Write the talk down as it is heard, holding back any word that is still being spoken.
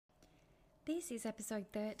This is episode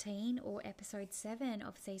 13 or episode 7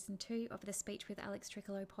 of season 2 of the Speech with Alex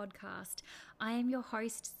Tricolo podcast. I am your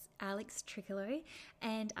host, Alex Tricolo,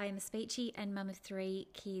 and I am a speechy and mum of 3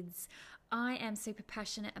 kids. I am super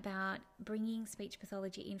passionate about bringing speech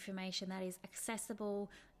pathology information that is accessible,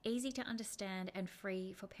 easy to understand, and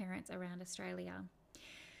free for parents around Australia.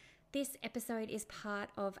 This episode is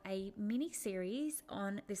part of a mini-series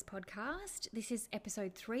on this podcast. This is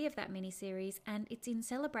episode 3 of that mini-series, and it's in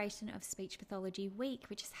celebration of Speech Pathology Week,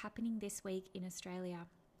 which is happening this week in Australia.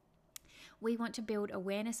 We want to build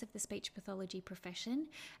awareness of the speech pathology profession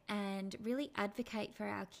and really advocate for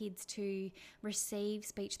our kids to receive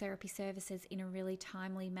speech therapy services in a really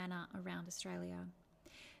timely manner around Australia.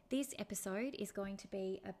 This episode is going to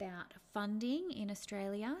be about funding in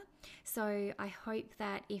Australia. So I hope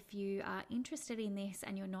that if you are interested in this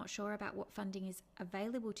and you're not sure about what funding is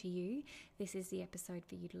available to you, this is the episode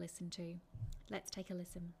for you to listen to. Let's take a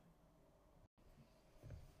listen.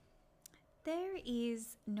 There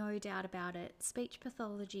is no doubt about it, speech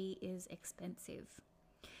pathology is expensive.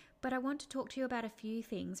 But I want to talk to you about a few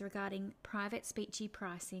things regarding private speechy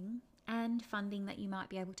pricing and funding that you might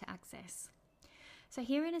be able to access. So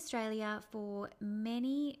here in Australia, for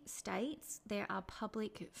many states, there are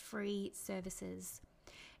public free services.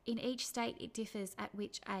 In each state, it differs at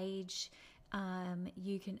which age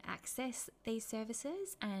you can access these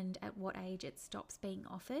services and at what age it stops being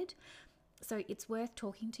offered. So it's worth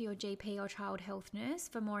talking to your GP or child health nurse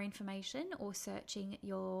for more information or searching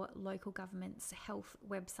your local government's health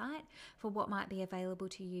website for what might be available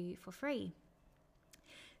to you for free.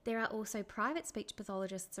 There are also private speech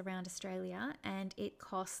pathologists around Australia, and it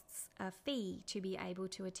costs a fee to be able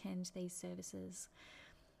to attend these services.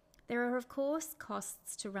 There are, of course,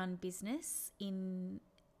 costs to run business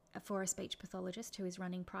for a speech pathologist who is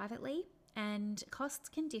running privately, and costs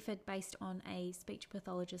can differ based on a speech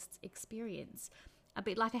pathologist's experience, a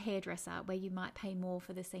bit like a hairdresser where you might pay more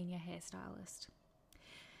for the senior hairstylist.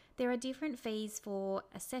 There are different fees for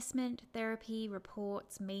assessment, therapy,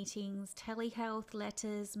 reports, meetings, telehealth,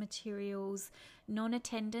 letters, materials,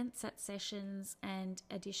 non-attendance at sessions, and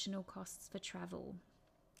additional costs for travel.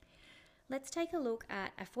 Let's take a look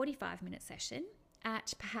at a 45-minute session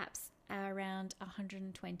at perhaps around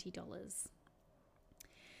 $120.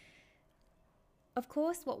 Of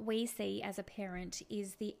course, what we see as a parent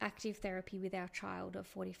is the active therapy with our child of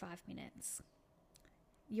 45 minutes.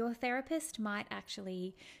 Your therapist might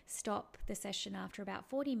actually stop the session after about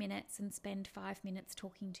 40 minutes and spend 5 minutes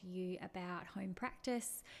talking to you about home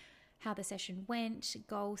practice, how the session went,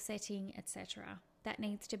 goal setting, etc. That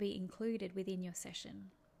needs to be included within your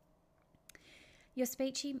session. Your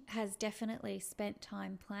speechy has definitely spent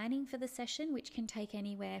time planning for the session, which can take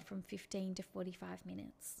anywhere from 15 to 45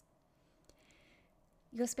 minutes.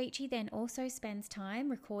 Your speechy then also spends time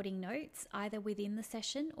recording notes either within the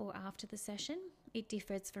session or after the session. It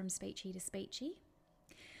differs from speechy to speechy.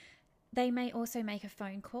 They may also make a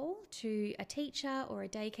phone call to a teacher or a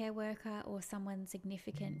daycare worker or someone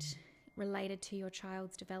significant related to your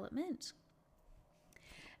child's development.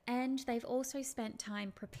 And they've also spent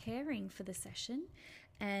time preparing for the session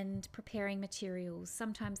and preparing materials.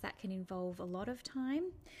 Sometimes that can involve a lot of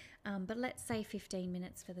time, but let's say 15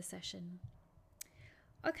 minutes for the session.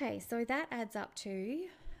 Okay, so that adds up to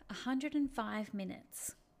 105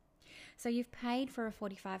 minutes. So you've paid for a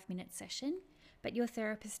 45-minute session, but your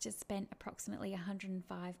therapist has spent approximately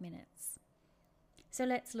 105 minutes. So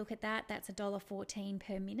let's look at that. That's $1.14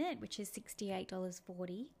 per minute, which is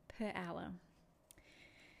 $68.40 per hour.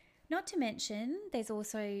 Not to mention, there's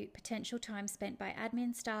also potential time spent by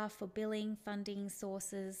admin staff for billing, funding,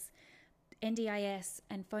 sources, NDIS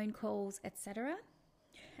and phone calls, etc.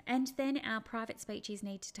 And then our private speechies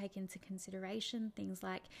need to take into consideration things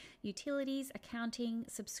like utilities, accounting,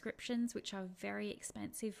 subscriptions, which are very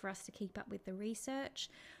expensive for us to keep up with the research,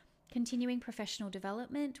 continuing professional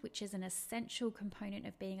development, which is an essential component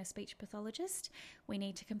of being a speech pathologist. We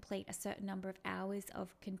need to complete a certain number of hours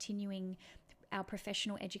of continuing our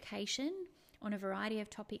professional education on a variety of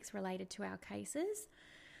topics related to our cases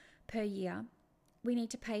per year. We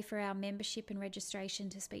need to pay for our membership and registration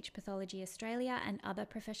to Speech Pathology Australia and other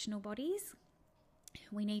professional bodies.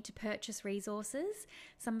 We need to purchase resources.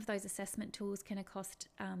 Some of those assessment tools can cost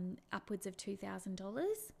upwards of $2,000.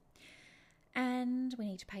 And we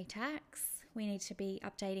need to pay tax. We need to be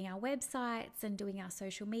updating our websites and doing our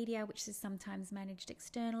social media, which is sometimes managed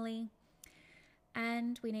externally.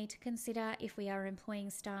 And we need to consider if we are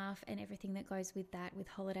employing staff and everything that goes with that, with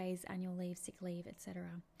holidays, annual leave, sick leave, etc.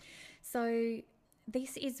 So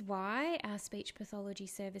This is why our speech pathology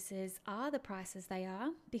services are the prices they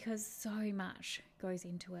are, because so much goes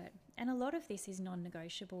into it. And a lot of this is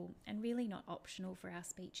non-negotiable and really not optional for our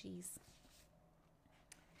speechies.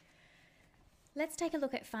 Let's take a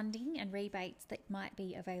look at funding and rebates that might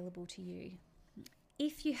be available to you.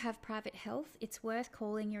 If you have private health, it's worth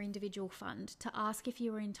calling your individual fund to ask if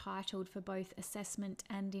you are entitled for both assessment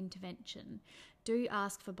and intervention. Do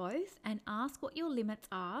ask for both and ask what your limits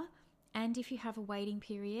are and if you have a waiting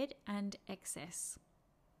period and excess.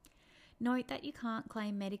 Note that you can't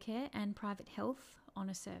claim Medicare and private health on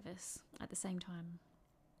a service at the same time.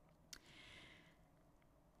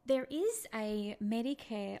 There is a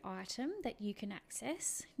Medicare item that you can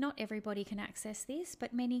access. Not everybody can access this,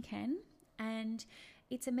 but many can. And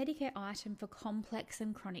it's a Medicare item for complex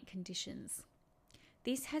and chronic conditions.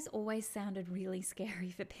 This has always sounded really scary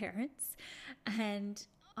for parents, and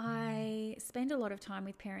I spend a lot of time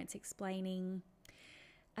with parents explaining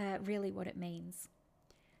really what it means.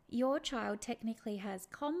 Your child technically has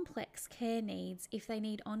complex care needs if they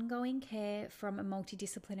need ongoing care from a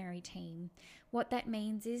multidisciplinary team. What that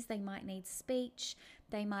means is they might need speech,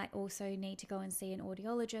 they might also need to go and see an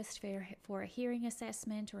audiologist for a hearing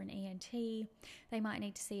assessment or an ENT, they might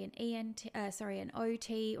need to see an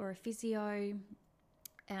OT or a physio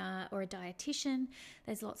or a dietitian.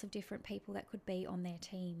 There's lots of different people that could be on their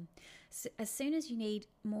team. So as soon as you need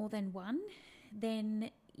more than one,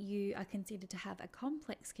 then you are considered to have a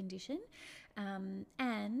complex condition,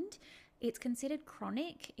 and it's considered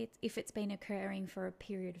chronic if it's been occurring for a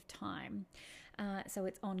period of time, so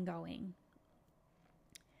it's ongoing.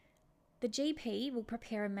 The GP will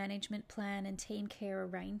prepare a management plan and team care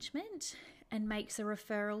arrangement and makes a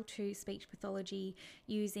referral to speech pathology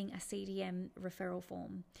using a CDM referral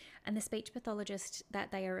form. And the speech pathologist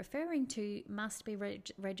that they are referring to must be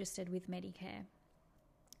registered with Medicare.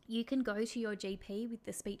 You can go to your GP with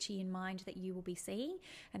the speechie in mind that you will be seeing,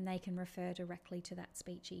 and they can refer directly to that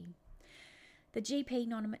speechie. The GP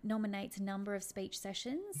nominates a number of speech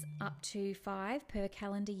sessions, up to 5 per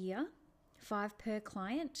calendar year, 5 per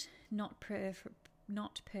client, not per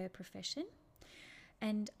profession,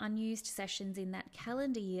 and unused sessions in that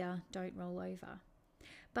calendar year don't roll over.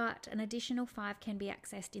 But an additional 5 can be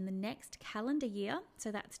accessed in the next calendar year,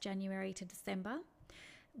 so that's January to December,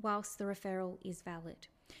 whilst the referral is valid.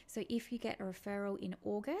 So if you get a referral in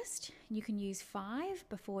August, you can use 5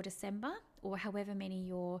 before December, or however many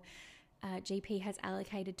your GP has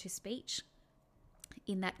allocated to speech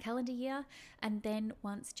in that calendar year. And then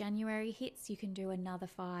once January hits, you can do another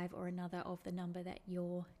 5 or another of the number that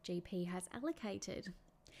your GP has allocated.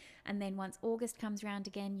 And then once August comes around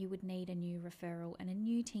again, you would need a new referral and a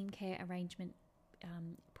new team care arrangement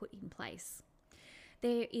put in place.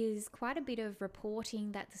 There is quite a bit of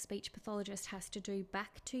reporting that the speech pathologist has to do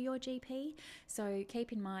back to your GP, so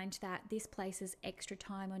keep in mind that this places extra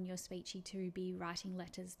time on your speechie to be writing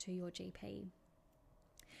letters to your GP.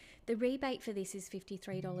 The rebate for this is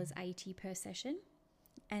 $53.80 per session,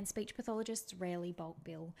 and speech pathologists rarely bulk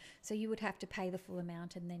bill, so you would have to pay the full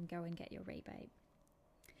amount and then go and get your rebate.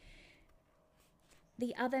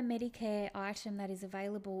 The other Medicare item that is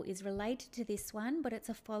available is related to this one, but it's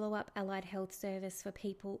a follow-up allied health service for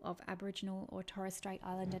people of Aboriginal or Torres Strait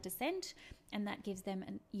Islander descent, and that gives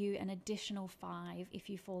you an additional 5 if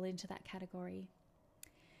you fall into that category.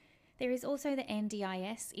 There is also the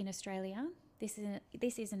NDIS in Australia. This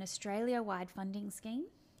is an Australia-wide funding scheme.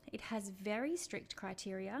 It has very strict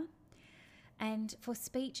criteria, and for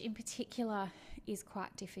speech in particular is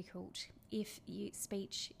quite difficult if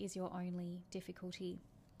speech is your only difficulty.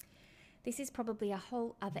 This is probably a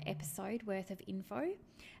whole other episode worth of info,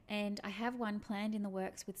 and I have one planned in the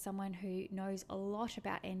works with someone who knows a lot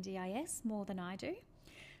about NDIS, more than I do,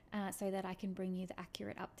 so that I can bring you the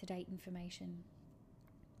accurate, up-to-date information.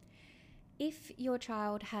 If your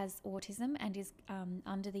child has autism and is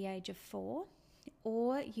under the age of 4,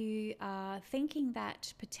 or you are thinking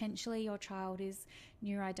that potentially your child is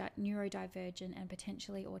neurodivergent and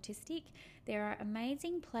potentially autistic, there are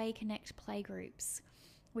amazing Play Connect playgroups,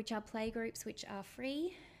 which are playgroups which are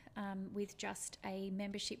free with just a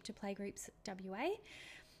membership to Playgroups WA,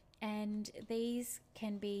 and these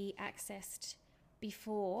can be accessed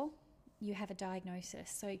before you have a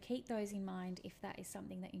diagnosis. So keep those in mind if that is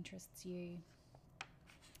something that interests you.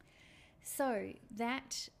 So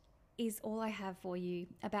that is all I have for you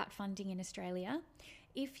about funding in Australia.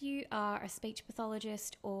 If you are a speech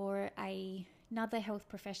pathologist or another health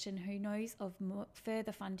profession who knows of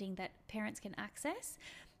further funding that parents can access,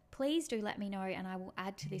 please do let me know, and I will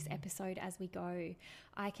add to this episode as we go.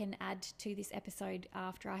 I can add to this episode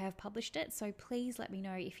after I have published it, so please let me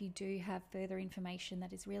know if you do have further information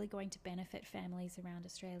that is really going to benefit families around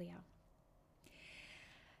Australia.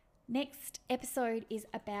 Next episode is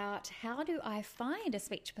about how do I find a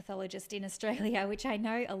speech pathologist in Australia, which I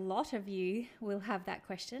know a lot of you will have that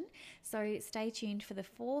question. So stay tuned for the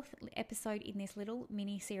 4th episode in this little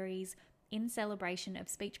mini series in celebration of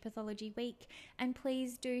Speech Pathology Week. And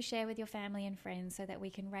please do share with your family and friends so that we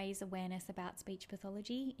can raise awareness about speech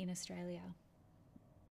pathology in Australia.